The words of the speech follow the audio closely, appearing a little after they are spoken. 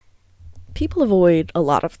People avoid a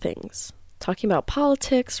lot of things. Talking about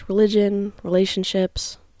politics, religion,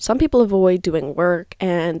 relationships. Some people avoid doing work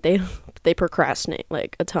and they procrastinate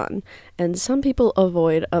like a ton. And some people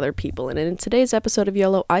avoid other people. And in today's episode of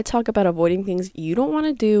Y.O.L.O, I talk about avoiding things you don't want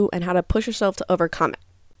to do and how to push yourself to overcome it.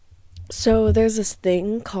 So there's this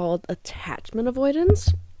thing called attachment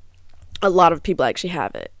avoidance. A lot of people actually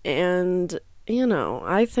have it. And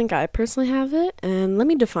I think I personally have it, and let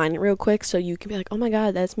me define it real quick so you can be like, oh my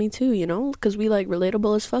god, that's me too, because we like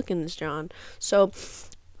relatable as fuck in this, John. So,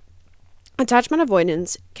 attachment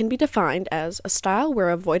avoidance can be defined as a style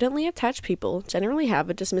where avoidantly attached people generally have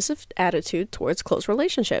a dismissive attitude towards close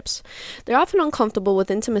relationships. They're often uncomfortable with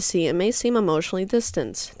intimacy and may seem emotionally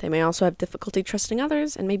distant. They may also have difficulty trusting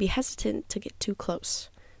others and may be hesitant to get too close.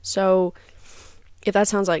 So, if that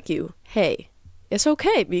sounds like you, hey, it's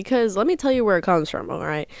okay, because let me tell you where it comes from,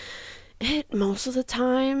 alright? It, most of the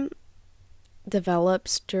time,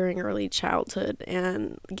 develops during early childhood,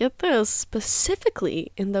 and get this,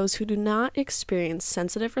 specifically in those who do not experience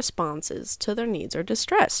sensitive responses to their needs or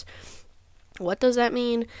distress. What does that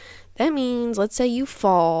mean? That means, let's say you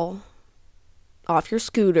fall off your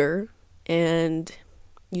scooter and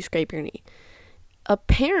you scrape your knee. A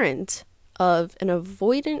parent of an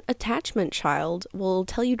avoidant attachment child will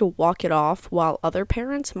tell you to walk it off, while other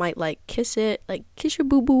parents might kiss it, kiss your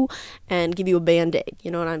boo-boo and give you a band-aid. You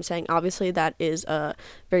know what I'm saying? Obviously that is a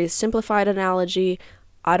very simplified analogy.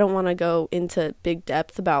 I don't want to go into big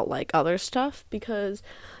depth about other stuff, because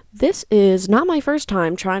this is not my first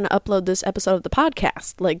time trying to upload this episode of the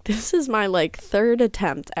podcast. This is my third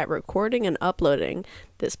attempt at recording and uploading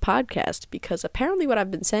this podcast, because apparently what I've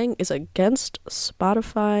been saying is against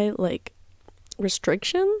Spotify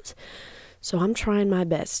restrictions. So I'm trying my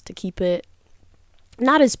best to keep it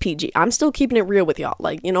not as PG. I'm still keeping it real with y'all.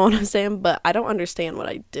 You know what I'm saying? But I don't understand what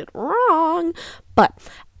I did wrong. But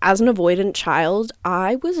as an avoidant child,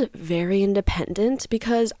 I was very independent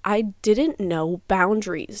because I didn't know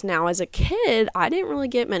boundaries. Now, as a kid, I didn't really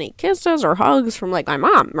get many kisses or hugs from my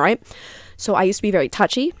mom, right? So I used to be very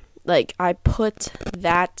touchy. I put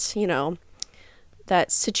that,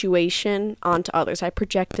 that situation onto others. I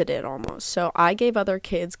projected it almost. So I gave other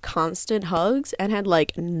kids constant hugs and had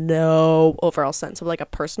no overall sense of a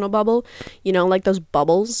personal bubble, those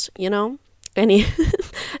bubbles,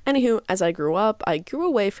 Anywho, as I grew up, I grew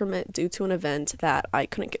away from it due to an event that I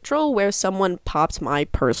couldn't control, where someone popped my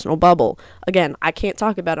personal bubble. Again, I can't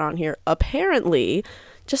talk about it on here, apparently,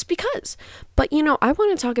 just because. But, I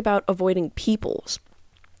want to talk about avoiding peoples.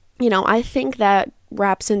 I think that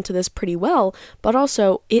wraps into this pretty well, but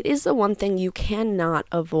also it is the one thing you cannot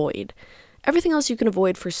avoid. Everything else you can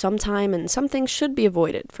avoid for some time, and some things should be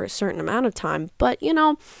avoided for a certain amount of time, but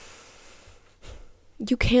you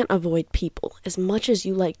can't avoid people as much as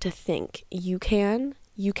you like to think you can.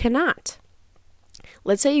 You cannot.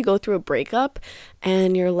 Let's say you go through a breakup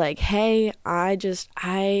and you're like, hey,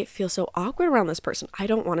 I feel so awkward around this person. I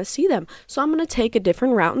don't want to see them. So I'm going to take a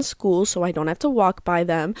different route in school so I don't have to walk by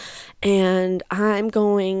them. And I'm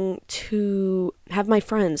going to have my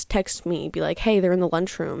friends text me, be like, hey, they're in the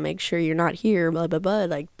lunchroom. Make sure you're not here, blah, blah, blah,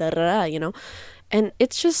 da-da-da, And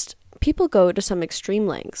it's just, people go to some extreme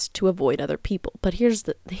lengths to avoid other people. But here's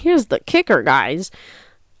the kicker, guys.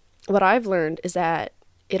 What I've learned is that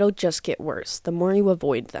it'll just get worse. The more you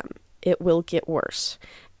avoid them, it will get worse.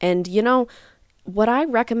 And what I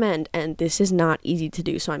recommend, and this is not easy to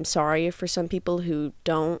do, so I'm sorry for some people who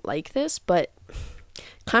don't like this, but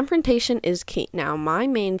confrontation is key. Now, my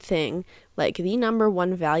main thing, the number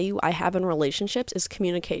one value I have in relationships is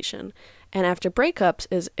communication. And after breakups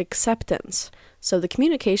is acceptance. So the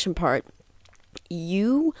communication part,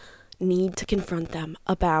 you need to confront them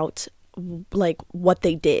about what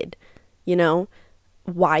they did,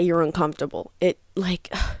 why you're uncomfortable.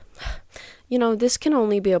 This can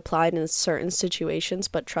only be applied in certain situations,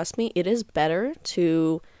 but trust me, it is better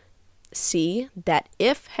to see that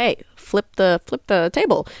flip the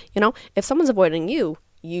table, if someone's avoiding you,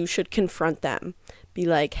 you should confront them. Be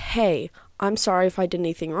like, hey, I'm sorry if I did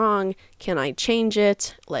anything wrong. Can I change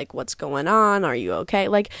it? What's going on? Are you okay?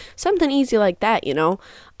 Something easy like that,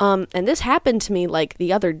 and this happened to me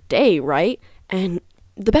the other day, right? And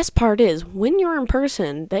the best part is, when you're in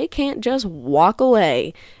person, they can't just walk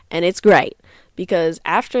away, and it's great, because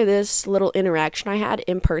after this little interaction I had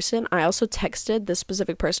in person, I also texted this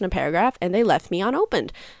specific person a paragraph, and they left me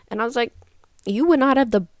unopened, and I was like, you would not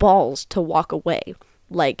have the balls to walk away.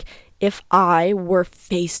 If I were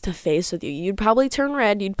face to face with you, you'd probably turn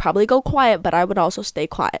red, you'd probably go quiet, but I would also stay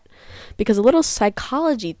quiet, because a little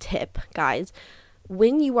psychology tip, guys,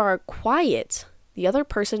 when you are quiet, the other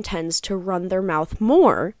person tends to run their mouth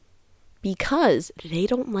more because they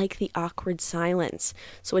don't like the awkward silence.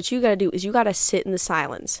 So what you gotta do is you gotta sit in the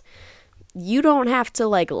silence. You don't have to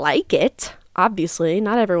like it. Obviously,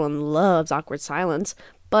 not everyone loves awkward silence,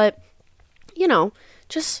 but you know,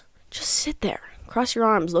 just sit there, cross your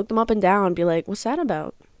arms, look them up and down, be like, "What's that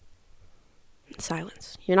about?"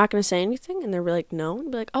 Silence. You're not gonna say anything, and they're like, "No,"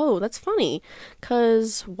 and be like, "Oh, that's funny,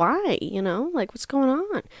 cause why? Like what's going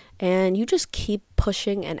on?" And you just keep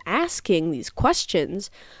pushing and asking these questions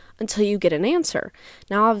until you get an answer.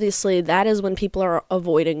 Now, obviously, that is when people are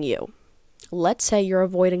avoiding you. Let's say you're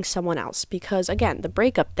avoiding someone else because, again, the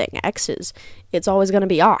breakup thing, exes, it's always going to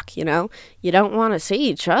be awk. You don't want to see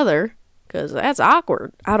each other because that's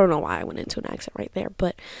awkward. I don't know why I went into an accent right there,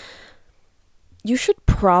 but you should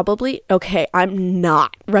probably, okay, I'm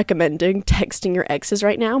not recommending texting your exes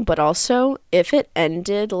right now, but also if it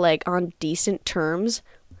ended on decent terms,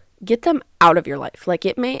 get them out of your life.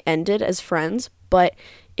 It may ended as friends, but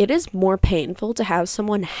it is more painful to have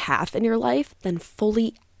someone half in your life than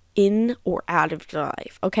fully in or out of your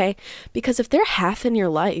life, okay? Because if they're half in your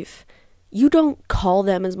life, you don't call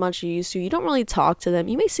them as much as you used to. You don't really talk to them.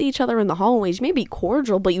 You may see each other in the hallways. You may be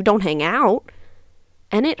cordial, but you don't hang out.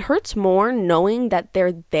 And it hurts more knowing that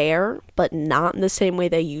they're there, but not in the same way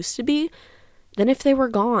they used to be, than if they were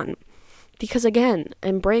gone. Because again,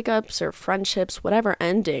 in breakups or friendships, whatever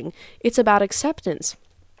ending, it's about acceptance.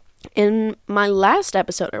 In my last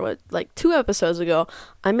episode, or 2 episodes ago,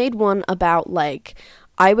 I made one about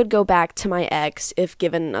I would go back to my ex if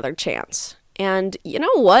given another chance. And you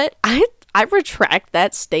know what? I retract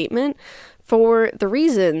that statement for the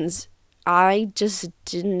reasons I just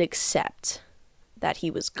didn't accept that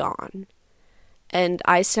he was gone. And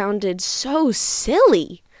I sounded so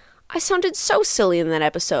silly. I sounded so silly in that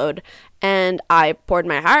episode. And I poured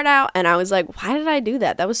my heart out and I was like, why did I do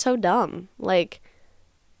that? That was so dumb.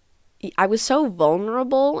 I was so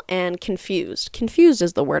vulnerable and confused. Confused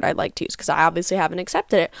is the word I'd like to use because I obviously haven't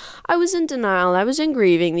accepted it. I was in denial. I was in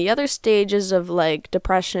grieving. The other stages of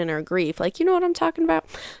depression or grief. You know what I'm talking about?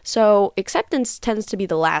 So acceptance tends to be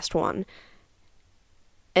the last one.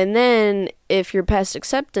 And then if you're past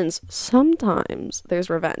acceptance, sometimes there's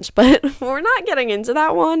revenge. But we're not getting into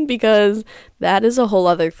that one because that is a whole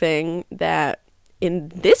other thing that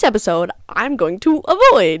in this episode I'm going to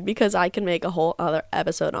avoid because I can make a whole other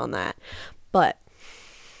episode on that. But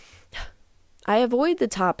I avoid the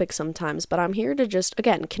topic sometimes, but I'm here to just,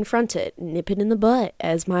 again, confront it, nip it in the butt,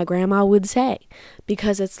 as my grandma would say.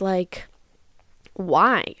 Because it's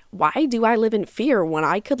why? Why do I live in fear when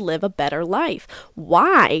I could live a better life?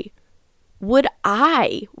 Why would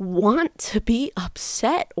I want to be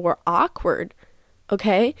upset or awkward?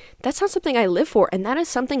 Okay? That's not something I live for, and that is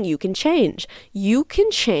something you can change. You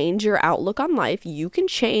can change your outlook on life, you can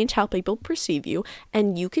change how people perceive you,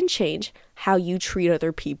 and you can change how you treat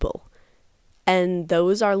other people. And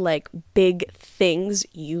those are big things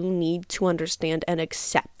you need to understand and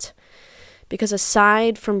accept. Because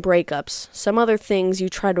aside from breakups, some other things you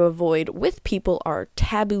try to avoid with people are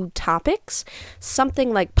taboo topics,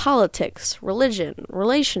 something like politics, religion,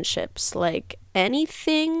 relationships,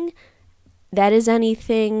 anything that is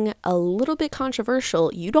anything a little bit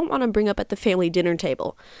controversial you don't want to bring up at the family dinner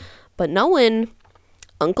table. But knowing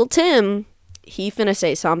Uncle Tim, he finna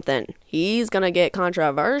say something. He's gonna get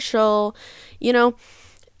controversial.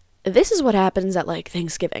 This is what happens at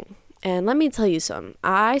Thanksgiving. And let me tell you something.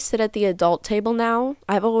 I sit at the adult table now.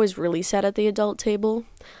 I've always really sat at the adult table.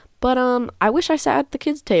 But I wish I sat at the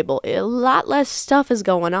kids' table. A lot less stuff is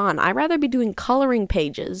going on. I'd rather be doing coloring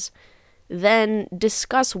pages than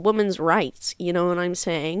discuss women's rights. You know what I'm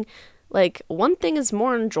saying? One thing is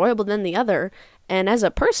more enjoyable than the other. And as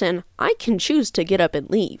a person, I can choose to get up and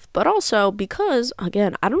leave. But also because,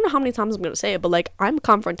 again, I don't know how many times I'm going to say it, but I'm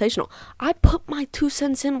confrontational. I put my 2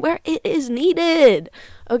 cents in where it is needed.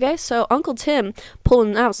 Okay, so Uncle Tim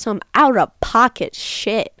pulling out some out-of-pocket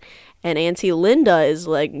shit. And Auntie Linda is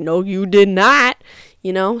no, you did not.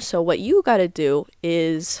 So what you got to do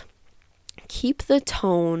is keep the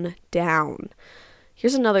tone down.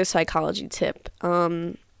 Here's another psychology tip.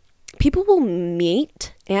 People will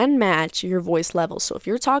meet and match your voice level. So if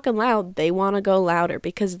you're talking loud, they want to go louder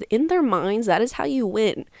because in their minds, that is how you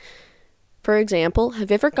win. For example, have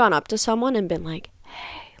you ever gone up to someone and been like,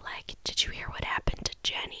 hey, did you hear what happened to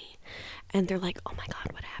Jenny? And they're like, oh my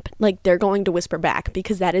God, what happened? They're going to whisper back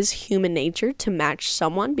because that is human nature to match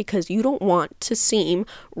someone because you don't want to seem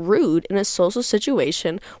rude in a social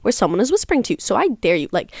situation where someone is whispering to you. So I dare you,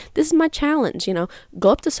 this is my challenge, go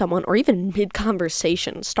up to someone or even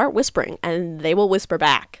mid-conversation, start whispering and they will whisper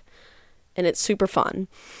back. And it's super fun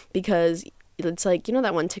because it's like, you know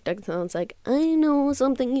that one TikTok song, it's like, I know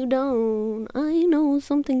something you don't, I know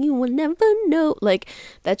something you will never know. Like,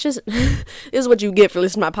 that just is what you get for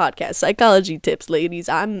listening to my podcast. Psychology tips, ladies.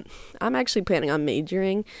 I'm actually planning on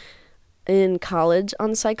majoring in college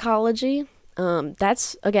on psychology.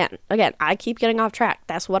 That's again, I keep getting off track.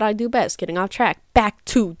 That's what I do best, getting off track. Back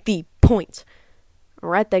to the point.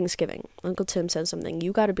 Or at Thanksgiving, Uncle Tim says something.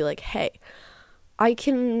 You got to be like, hey, I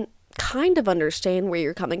can kind of understand where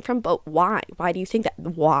you're coming from, but why? Why do you think that?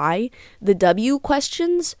 Why? The W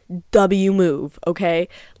questions, W move, okay?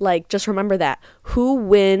 Like, just remember that. Who,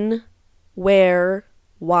 when, where,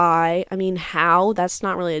 why. I mean, how? That's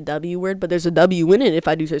not really a W word, but there's a W in it if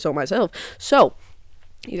I do say so myself. So,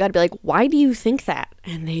 you gotta be like, why do you think that?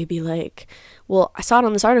 And they'd be like, well, I saw it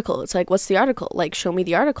on this article. It's like, what's the article? Like, show me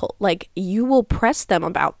the article. Like, you will press them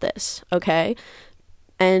about this, okay?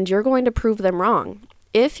 And you're going to prove them wrong.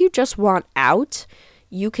 If you just want out,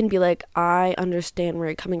 you can be like, I understand where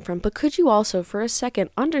you're coming from, but could you also, for a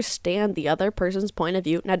second, understand the other person's point of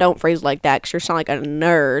view? Now, don't phrase like that because you sound like a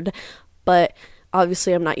nerd, but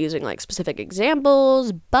obviously I'm not using like specific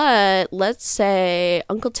examples, but let's say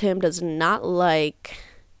Uncle Tim does not like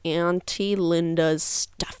Auntie Linda's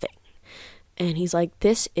stuffing. And he's like,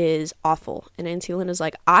 this is awful. And Auntie Linda's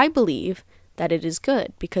like, I believe that it is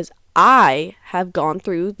good because I have gone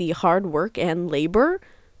through the hard work and labor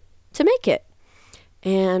to make it.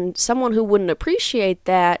 And someone who wouldn't appreciate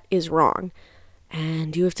that is wrong.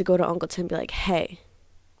 And you have to go to Uncle Tim and be like, hey,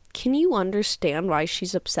 can you understand why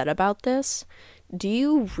she's upset about this? Do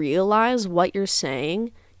you realize what you're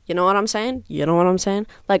saying? You know what I'm saying? You know what I'm saying?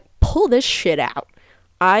 Like, pull this shit out.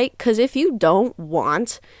 Because if you don't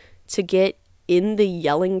want to get in the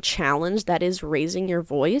yelling challenge that is raising your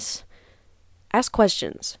voice, ask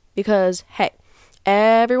questions. Because, hey,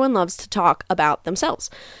 everyone loves to talk about themselves.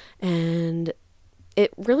 And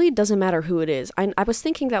it really doesn't matter who it is. I was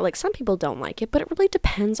thinking that, like, some people don't like it, but it really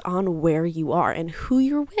depends on where you are and who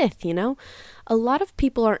you're with, you know? A lot of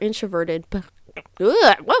people are introverted, but,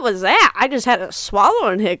 what was that? I just had a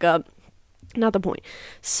swallowing hiccup. Not the point.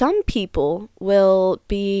 Some people will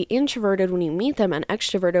be introverted when you meet them and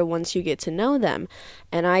extroverted once you get to know them.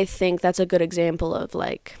 And I think that's a good example of,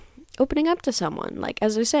 like, opening up to someone. Like,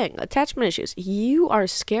 as they're saying, attachment issues. You are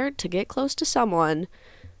scared to get close to someone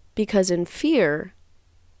because in fear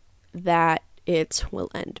that it will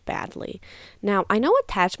end badly. Now, I know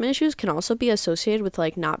attachment issues can also be associated with,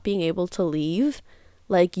 like, not being able to leave.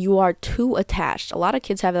 Like, you are too attached. A lot of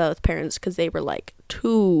kids have that with parents because they were, like,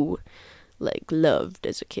 too, like, loved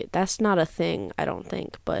as a kid. That's not a thing, I don't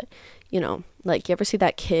think, but, you know, like, you ever see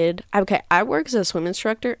that kid? Okay, I work as a swim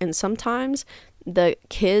instructor, and sometimes the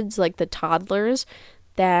kids, like, the toddlers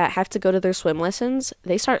that have to go to their swim lessons,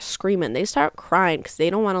 they start screaming, they start crying because they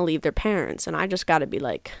don't want to leave their parents, and I just gotta be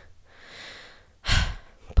like,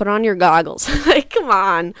 put on your goggles. Like, come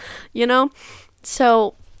on, you know?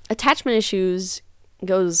 So, attachment issues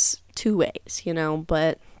goes two ways, you know,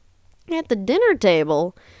 but at the dinner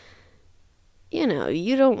table, you know,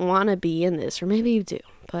 you don't want to be in this, or maybe you do,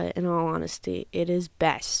 but in all honesty, it is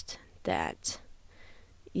best that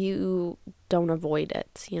you don't avoid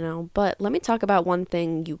it, you know. But let me talk about one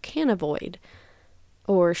thing you can avoid,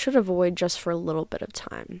 or should avoid just for a little bit of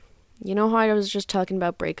time. You know how I was just talking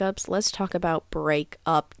about breakups? Let's talk about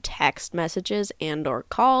breakup text messages and or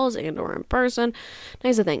calls and or in person. Now,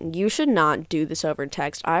 here's the thing. You should not do this over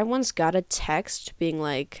text. I once got a text being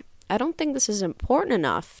like, I don't think this is important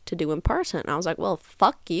enough to do in person. And I was like, well,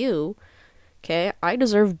 fuck you. Okay, I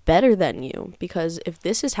deserve better than you, because if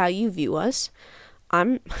this is how you view us,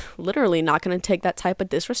 I'm literally not going to take that type of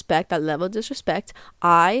disrespect, that level of disrespect.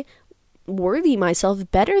 I worthy myself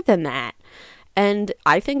better than that. And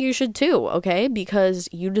I think you should too, okay? Because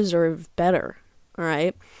you deserve better, all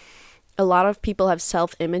right? A lot of people have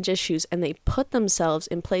self-image issues and they put themselves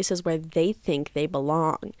in places where they think they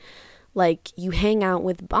belong. Like, you hang out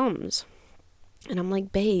with bums. And I'm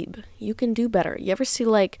like, babe, you can do better. You ever see,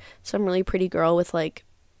 like, some really pretty girl with, like,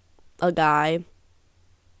 a guy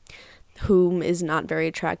whom is not very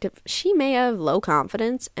attractive? She may have low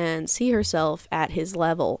confidence and see herself at his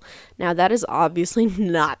level. Now, that is obviously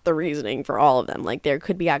not the reasoning for all of them. Like, there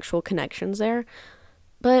could be actual connections there.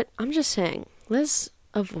 But I'm just saying, let's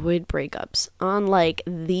avoid breakups on, like,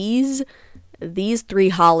 these 3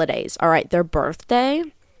 holidays. All right, their birthday,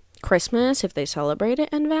 Christmas, if they celebrate it,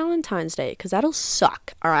 and Valentine's Day, because that'll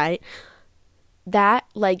suck, all right? That,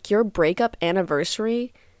 like, your breakup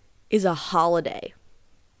anniversary is a holiday.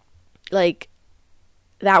 Like,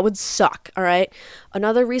 that would suck, all right?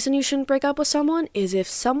 Another reason you shouldn't break up with someone is if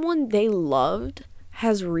someone they loved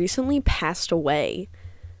has recently passed away.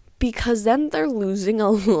 because then they're losing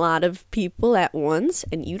a lot of people at once,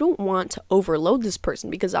 and you don't want to overload this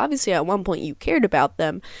person, because obviously at one point you cared about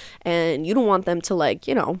them, and you don't want them to, like,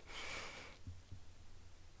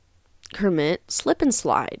 commit slip and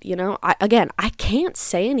slide. I can't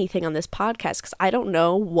say anything on this podcast because I don't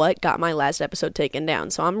know what got my last episode taken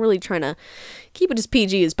down, so I'm really trying to keep it as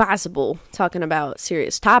PG as possible, talking about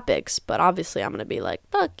serious topics. But obviously I'm gonna be like,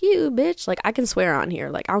 fuck you, bitch. Like, I can swear on here,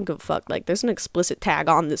 like, I don't give a fuck. Like, there's an explicit tag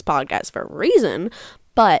on this podcast for a reason.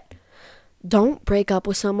 But don't break up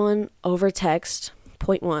with someone over text.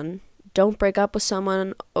 Point one, don't break up with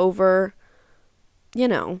someone over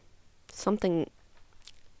something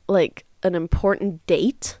like an important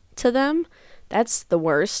date to them. That's the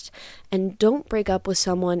worst. And don't break up with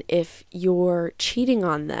someone if you're cheating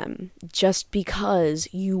on them just because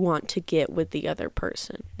you want to get with the other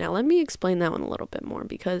person. Now, let me explain that one a little bit more,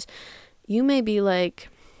 because you may be like,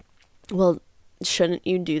 well, shouldn't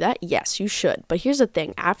you do that? Yes, you should. But here's the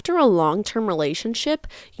thing. After a long-term relationship,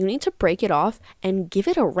 you need to break it off and give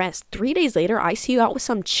it a rest. 3 days later, I see you out with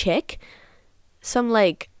some chick, some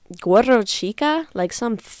like gordo chica, like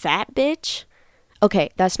some fat bitch. Okay,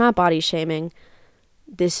 that's not body shaming.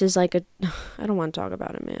 This is like I don't want to talk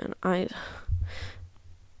about it, man.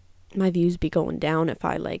 My views be going down if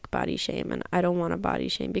I like body shame, and I don't want to body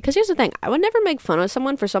shame, because here's the thing. I would never make fun of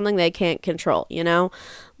someone for something they can't control,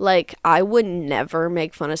 like, I would never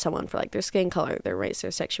make fun of someone for, like, their skin color, their race,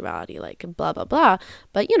 their sexuality, like, blah blah blah.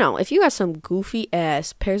 But if you got some goofy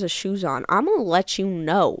ass pairs of shoes on, I'm gonna let you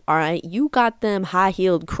know. All right, you got them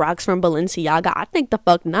high-heeled Crocs from Balenciaga? I think the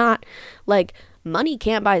fuck not. Like, money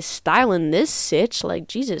can't buy style in this sitch. Like,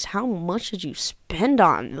 Jesus, how much did you spend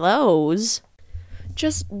on those?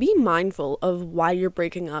 Just be mindful of why you're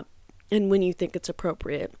breaking up and when you think it's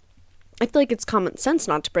appropriate. I feel like it's common sense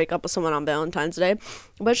not to break up with someone on Valentine's Day,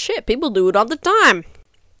 but shit, people do it all the time.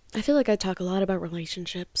 I feel like I talk a lot about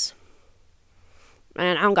relationships,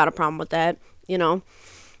 and I don't got a problem with that.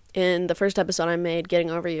 In the first episode I made, Getting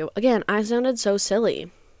Over You, again, I sounded so silly.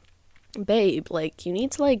 Babe, like, you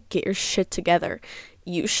need to, like, get your shit together.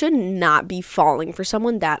 You should not be falling for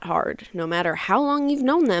someone that hard, no matter how long you've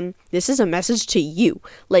known them. This is a message to you,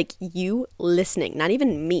 like, you listening, not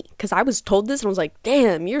even me, because I was told this and I was like,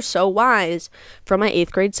 damn, you're so wise, from my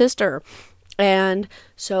 8th grade sister. And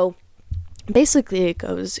so basically it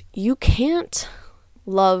goes, you can't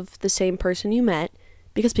love the same person you met,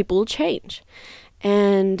 because people will change,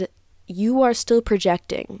 and you are still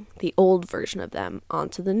projecting the old version of them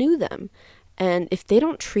onto the new them. And if they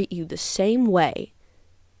don't treat you the same way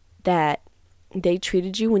that they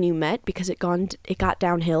treated you when you met, because it got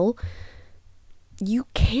downhill, you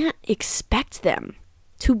can't expect them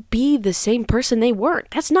to be the same person they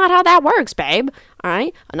weren't. That's not how that works, babe. All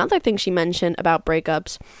right? Another thing she mentioned about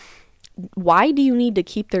breakups, why do you need to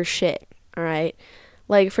keep their shit? All right?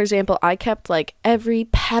 Like, for example, I kept, like, every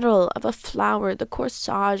petal of a flower, the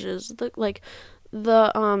corsages, the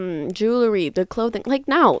jewelry, the clothing. Like,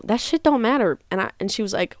 no, that shit don't matter. And she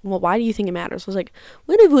was like, well, why do you think it matters? I was like,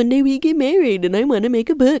 what if one day we get married and I want to make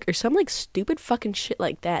a book, or some, like, stupid fucking shit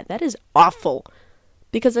like that? That is awful.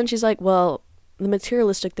 Because then she's like, well, the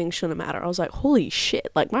materialistic things shouldn't matter. I was like, holy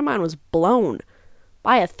shit. Like, my mind was blown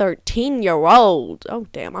by a 13-year-old. Oh,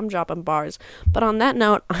 damn, I'm dropping bars. But on that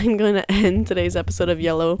note, I'm going to end today's episode of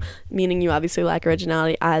Y.O.L.O, meaning you obviously lack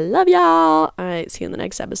originality. I love y'all. All right, see you in the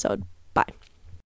next episode.